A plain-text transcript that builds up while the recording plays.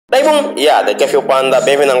Daí bom, daqui é Fio Panda,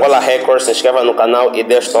 bem-vindo a Angola Recordz, se inscreva no canal e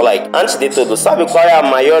deixa o like. Antes de tudo, sabe qual é a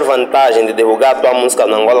maior vantagem de divulgar a tua música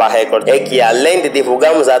no Angola Recordz? É que além de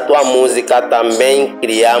divulgarmos a tua música, também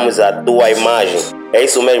criamos a tua imagem. É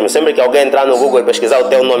isso mesmo, sempre que alguém entrar no Google e pesquisar o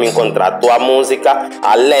teu nome, encontrar a tua música,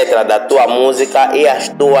 a letra da tua música e as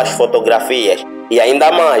tuas fotografias. E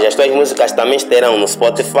ainda mais, as tuas músicas também estarão no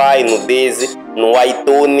Spotify, no Deezer, no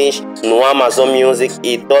iTunes, no Amazon Music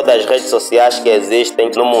e todas as redes sociais que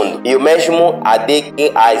existem no mundo. E o mesmo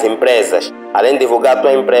adique às empresas. Além de divulgar a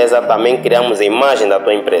tua empresa, também criamos a imagem da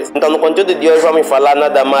tua empresa. Então no conteúdo de hoje vamos falar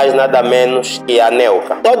nada mais, nada menos que a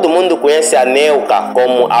Anelka. Todo mundo conhece a Anelka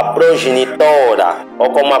como a progenitora ou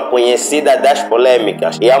como a conhecida das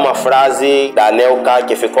polêmicas. E há uma frase da Anelka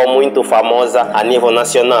que ficou muito famosa a nível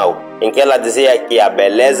nacional, em que ela dizia que a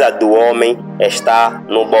beleza do homem está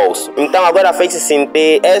no bolso. Então agora fez-se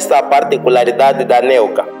sentir esta particularidade da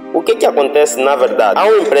Anelka. O que acontece na verdade? Há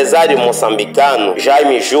um empresário moçambicano,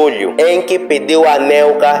 Jaime Júlio, em que pediu a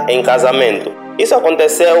Anelka em casamento. Isso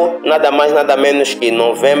aconteceu nada mais nada menos que em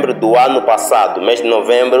novembro do ano passado, mês de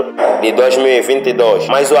novembro de 2022.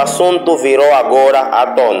 Mas o assunto virou agora à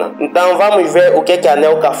tona. Então vamos ver o que a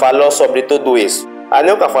Anelka falou sobre tudo isso. A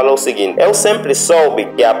Anelka falou o seguinte: eu sempre soube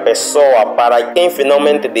que a pessoa para quem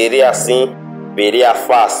finalmente diria assim, viria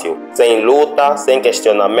fácil, sem luta, sem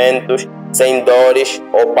questionamentos, sem dores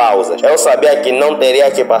ou pausas. Eu sabia que não teria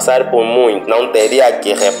que passar por muito, não teria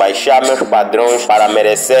que rebaixar meus padrões para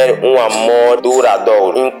merecer um amor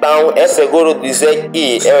duradouro. Então é seguro dizer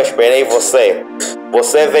que eu esperei você.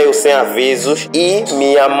 Você veio sem avisos e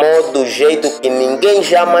me amou do jeito que ninguém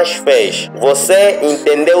jamais fez. Você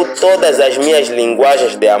entendeu todas as minhas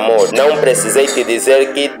linguagens de amor. Não precisei te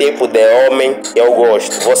dizer que tipo de homem eu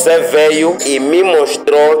gosto. Você veio e me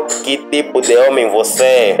mostrou que tipo de homem você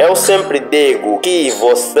é. Eu sempre digo que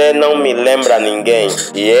você não me lembra ninguém.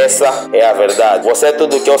 E essa é a verdade. Você é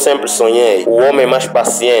tudo que eu sempre sonhei. O homem mais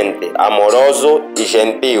paciente, amoroso e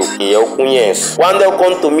gentil que eu conheço. Quando eu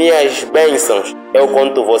conto minhas bênçãos, eu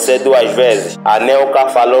conto você 2 vezes. A Anelka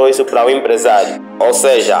falou isso para o empresário. Ou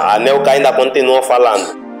seja, a Anelka ainda continuou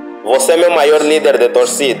falando. Você é meu maior líder de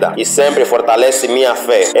torcida e sempre fortalece minha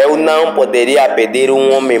fé. Eu não poderia pedir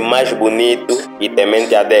um homem mais bonito e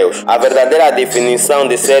temente a Deus. A verdadeira definição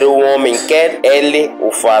de ser um homem quer, ele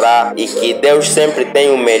o fará, e que Deus sempre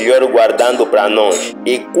tem o melhor guardando para nós.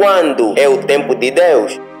 E quando é o tempo de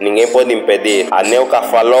Deus, ninguém pode impedir. A Anelka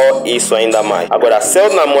falou isso ainda mais. Agora,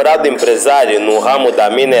 seu namorado empresário no ramo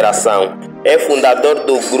da mineração é fundador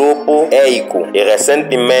do grupo EICO e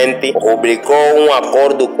recentemente rubricou um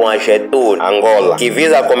acordo com a Getúlio, Angola, que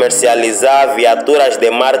visa comercializar viaturas de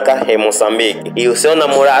marca em Moçambique. E o seu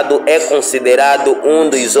namorado é considerado um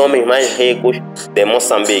dos homens mais ricos de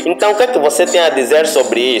Moçambique. Então o que é que você tem a dizer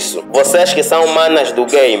sobre isso? Vocês que são manas do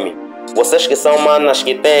game, vocês que são manas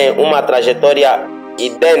que têm uma trajetória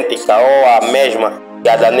idêntica ou a mesma que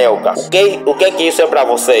a da Anelka, o que é que isso é para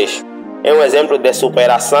vocês? É um exemplo de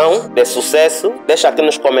superação, de sucesso? Deixa aqui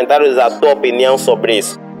nos comentários a tua opinião sobre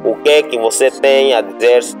isso. O que é que você tem a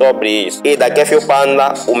dizer sobre isso? E daqui é Fio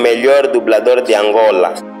Panda, o melhor dublador de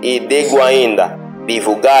Angola. E digo ainda,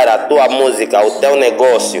 divulgar a tua música, o teu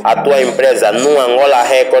negócio, a tua empresa no Angola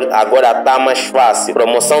Recordz agora está mais fácil.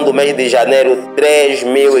 Promoção do mês de janeiro,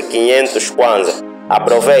 3.500 kwanza.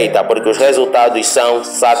 Aproveita porque os resultados são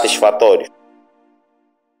satisfatórios.